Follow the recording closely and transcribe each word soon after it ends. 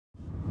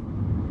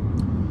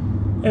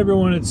Hey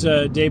everyone, it's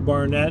Dave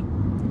Barnett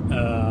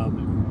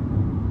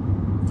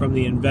from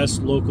the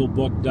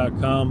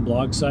investlocalbook.com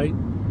blog site.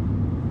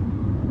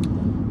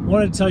 I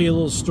wanted to tell you a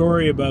little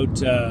story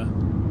about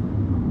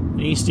an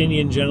East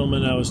Indian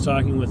gentleman I was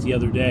talking with the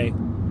other day.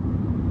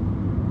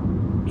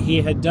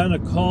 He had done a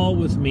call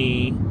with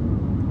me,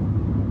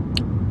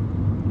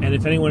 and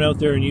if anyone out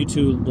there in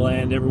YouTube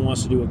land ever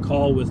wants to do a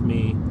call with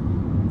me,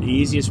 the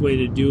easiest way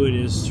to do it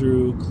is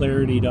through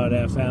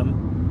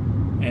clarity.fm.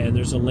 And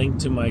there's a link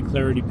to my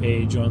Clarity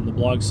page on the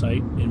blog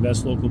site,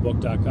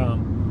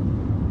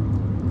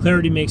 investlocalbook.com.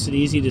 Clarity makes it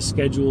easy to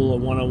schedule a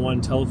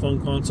one-on-one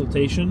telephone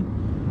consultation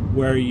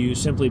where you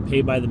simply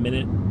pay by the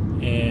minute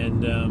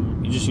and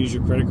you just use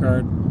your credit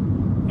card.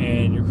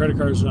 And your credit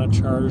card is not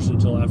charged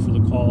until after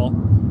the call.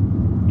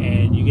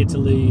 And you get to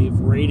leave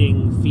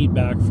rating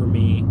feedback for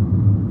me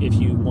if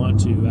you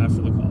want to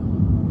after the call.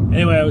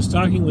 Anyway, I was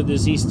talking with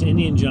this East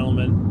Indian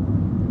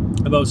gentleman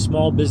about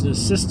small business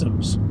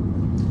systems.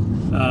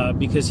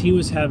 Because he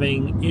was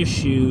having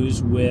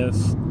issues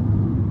with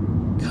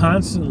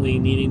constantly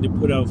needing to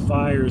put out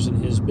fires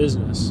in his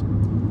business.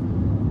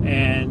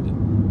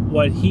 And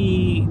what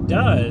he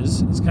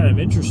does, is kind of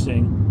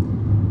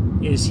interesting,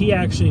 is he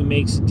actually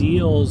makes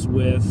deals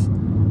with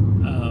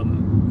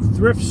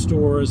thrift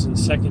stores and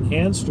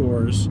secondhand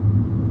stores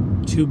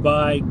to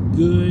buy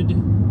good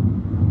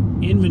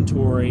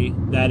inventory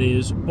that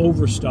is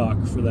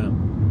overstock for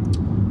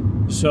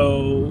them.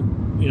 So,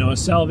 you know, a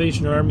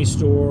Salvation Army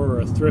store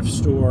or a thrift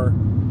store,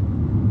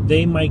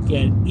 they might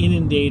get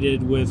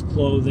inundated with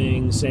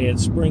clothing, say at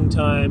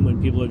springtime when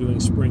people are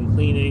doing spring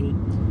cleaning,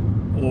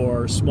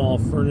 or small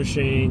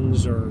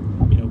furnishings, or,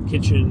 you know,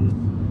 kitchen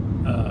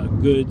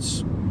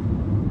goods,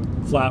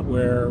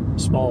 flatware,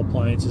 small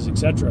appliances,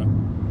 etc.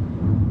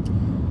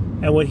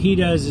 And what he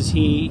does is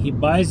he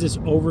buys this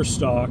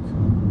overstock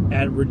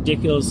at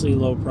ridiculously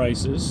low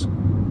prices.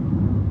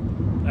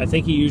 I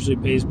think he usually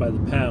pays by the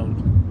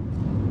pound.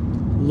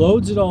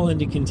 Loads it all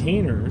into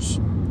containers,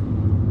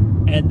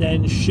 and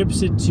then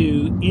ships it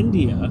to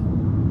India,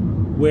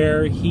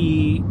 where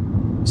he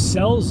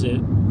sells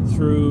it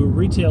through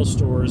retail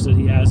stores that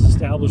he has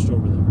established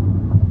over there.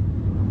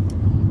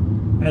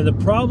 And the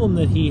problem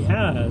that he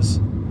has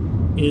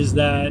is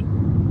that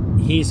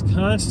he's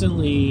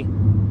constantly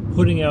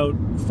putting out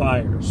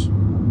fires.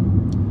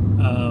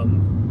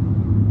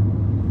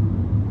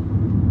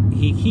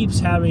 He keeps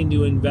having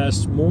to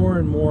invest more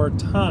and more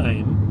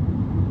time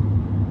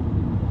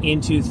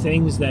into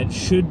things that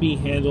should be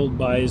handled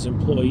by his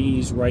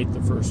employees right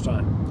the first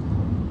time.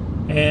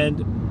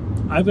 And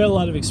I've got a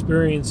lot of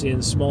experience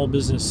in small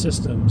business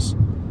systems.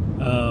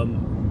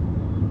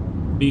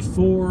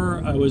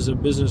 Before I was a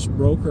business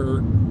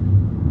broker,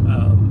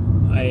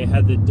 I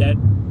had the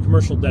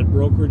commercial debt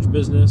brokerage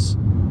business,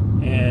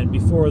 and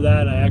before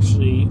that I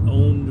actually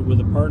owned with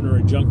a partner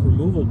a junk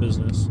removal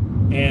business.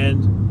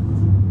 And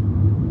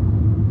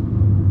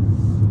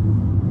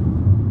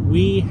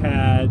we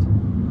had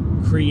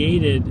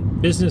created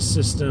business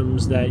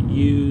systems that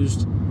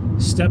used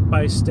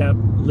step-by-step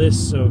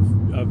lists of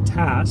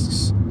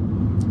tasks,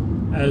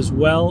 as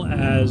well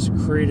as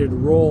created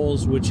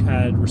roles which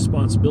had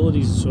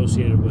responsibilities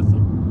associated with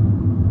them.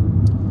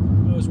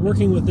 I was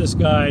working with this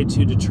guy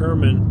to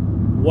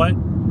determine what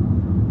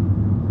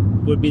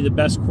would be the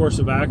best course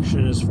of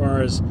action as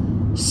far as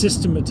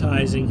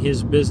systematizing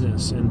his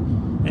business,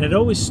 and it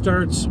always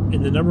starts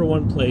in the number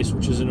one place,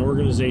 which is an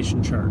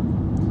organization chart.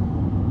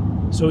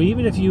 So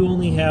even if you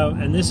only have,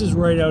 and this is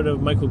right out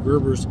of Michael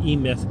Gerber's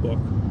E-Myth book,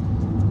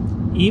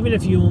 even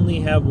if you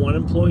only have one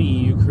employee,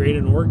 you create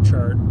an org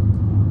chart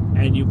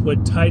and you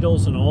put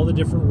titles in all the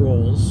different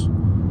roles,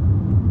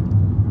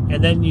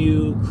 and then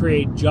you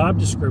create job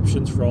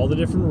descriptions for all the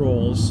different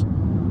roles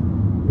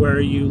where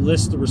you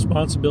list the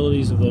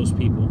responsibilities of those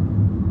people.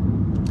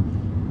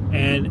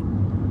 And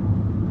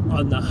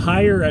on the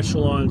higher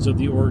echelons of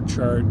the org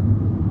chart,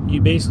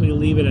 you basically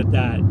leave it at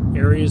that,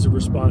 areas of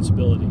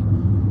responsibility.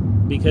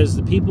 Because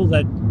the people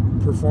that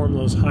perform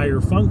those higher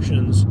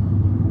functions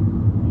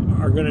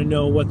are going to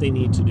know what they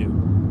need to do.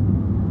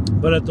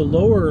 But at the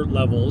lower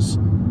levels,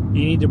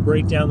 you need to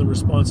break down the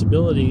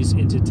responsibilities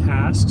into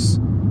tasks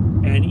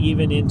and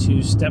even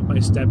into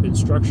step-by-step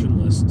instruction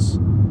lists,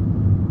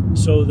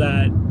 so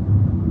that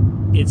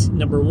it's,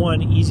 number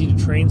one, easy to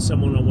train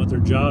someone on what their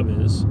job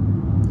is,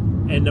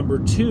 and number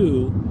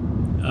two,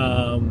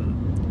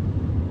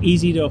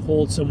 easy to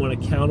hold someone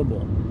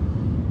accountable.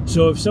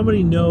 So if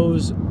somebody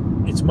knows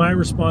it's my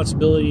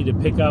responsibility to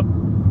pick up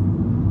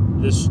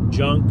this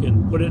junk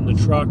and put it in the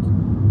truck,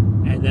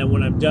 and then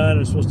when I'm done,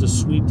 I'm supposed to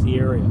sweep the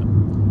area.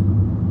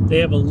 They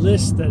have a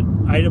list that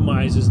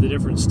itemizes the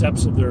different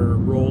steps of their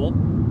role,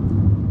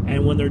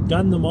 and when they're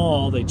done them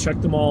all, they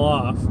check them all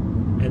off,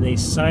 and they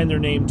sign their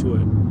name to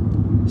it,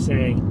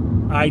 saying,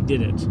 I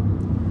did it.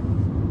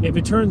 If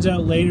it turns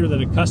out later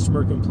that a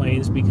customer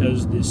complains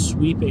because the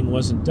sweeping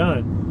wasn't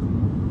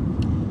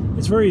done,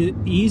 it's very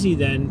easy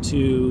then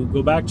to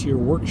go back to your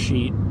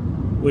worksheet,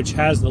 which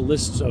has the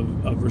lists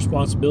of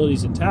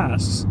responsibilities and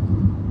tasks,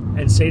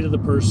 and say to the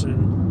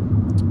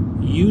person,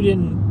 you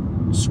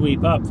didn't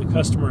sweep up, the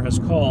customer has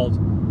called,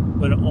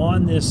 But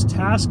on this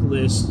task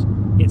list,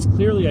 it's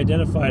clearly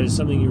identified as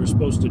something you were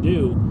supposed to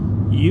do.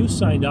 You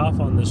signed off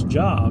on this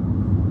job,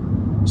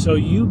 so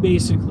you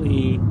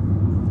basically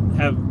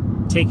have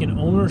taken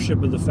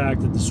ownership of the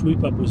fact that the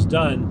sweep up was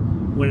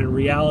done, when in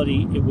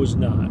reality it was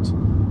not.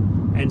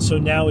 And so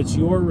now it's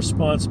your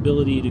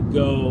responsibility to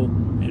go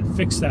and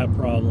fix that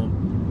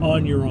problem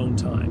on your own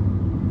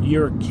time.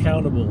 You're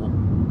accountable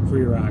for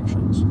your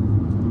actions.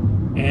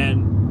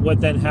 And what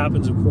then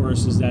happens, of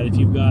course, is that if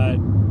you've got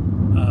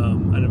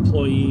an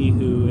employee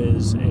who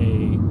is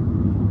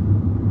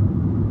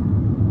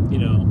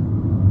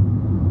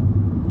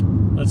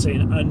let's say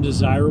an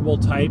undesirable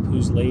type,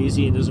 who's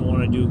lazy and doesn't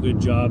want to do a good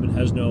job and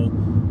has no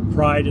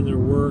pride in their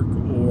work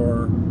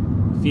or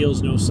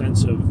feels no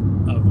sense of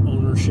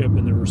ownership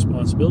in their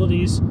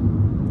responsibilities,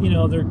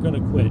 they're going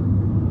to quit,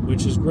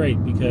 which is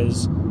great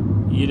because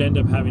you'd end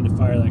up having to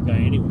fire that guy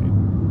anyway.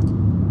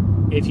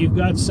 If you've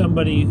got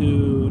somebody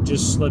who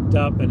just slipped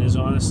up and is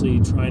honestly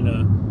trying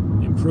to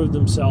improve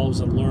themselves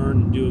and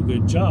learn and do a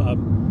good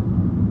job,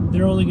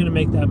 they're only going to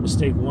make that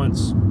mistake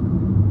once.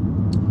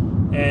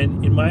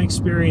 And in my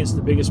experience,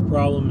 the biggest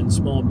problem in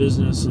small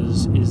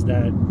businesses is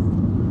that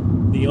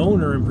the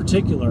owner in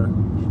particular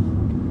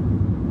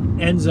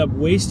ends up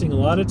wasting a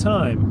lot of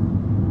time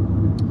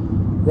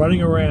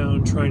running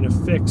around trying to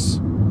fix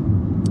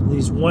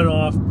these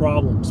one-off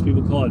problems.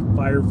 People call it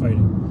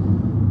firefighting,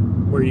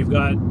 where you've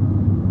got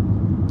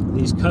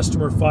these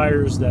customer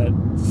fires that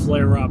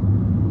flare up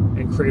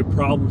and create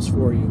problems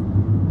for you,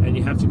 and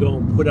you have to go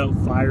and put out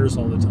fires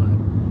all the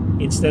time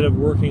instead of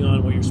working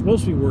on what you're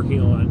supposed to be working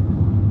on,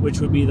 which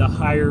would be the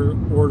higher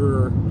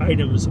order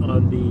items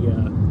on the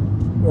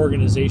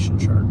organization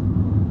chart.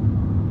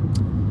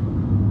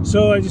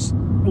 So I just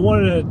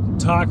wanted to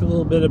talk a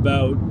little bit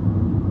about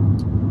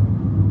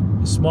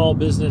small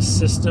business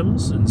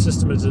systems and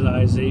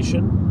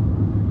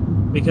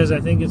systematization, because I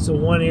think it's the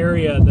one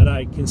area that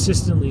I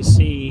consistently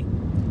see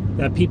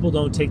that people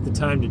don't take the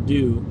time to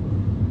do.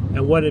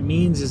 And what it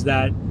means is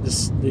that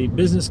the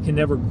business can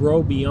never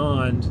grow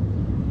beyond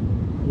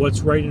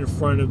what's right in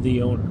front of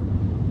the owner,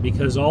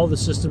 because all the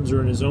systems are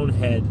in his own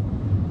head.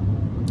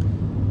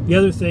 The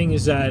other thing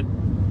is that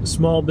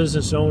small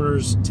business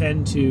owners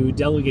tend to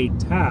delegate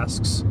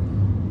tasks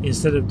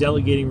instead of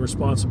delegating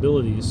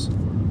responsibilities,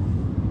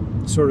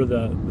 sort of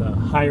the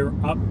higher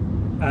up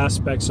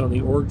aspects on the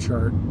org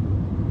chart.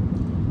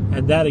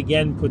 And that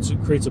again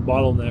creates a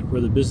bottleneck where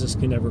the business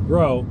can never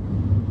grow,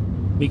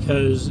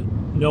 because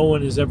no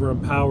one is ever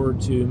empowered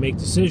to make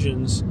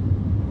decisions.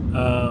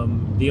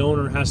 The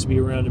owner has to be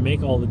around to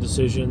make all the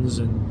decisions,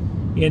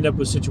 and you end up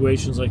with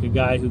situations like a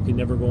guy who can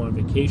never go on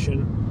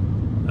vacation.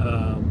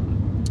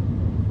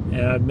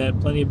 And I've met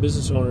plenty of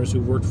business owners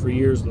who've worked for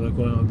years without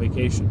going on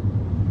vacation.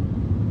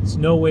 It's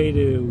no way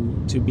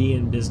to be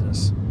in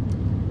business.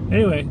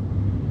 Anyway,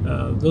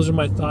 those are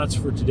my thoughts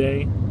for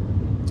today.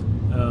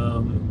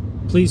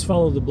 Please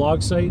follow the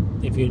blog site.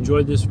 If you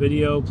enjoyed this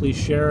video, please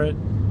share it.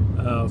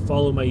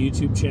 Follow my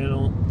YouTube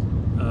channel.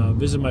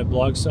 Visit my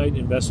blog site,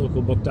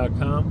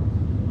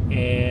 investlocalbook.com.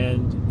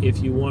 And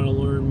if you want to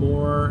learn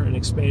more and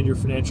expand your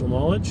financial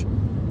knowledge,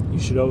 you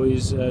should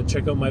always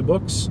check out my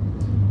books,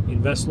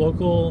 Invest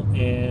Local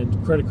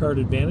and Credit Card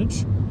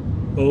Advantage.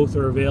 Both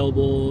are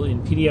available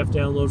in PDF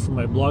download from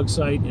my blog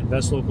site,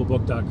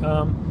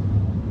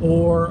 investlocalbook.com,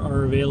 or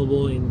are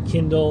available in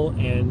Kindle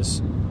and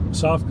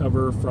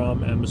softcover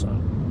from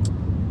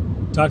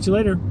Amazon. Talk to you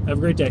later. Have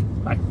a great day.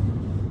 Bye.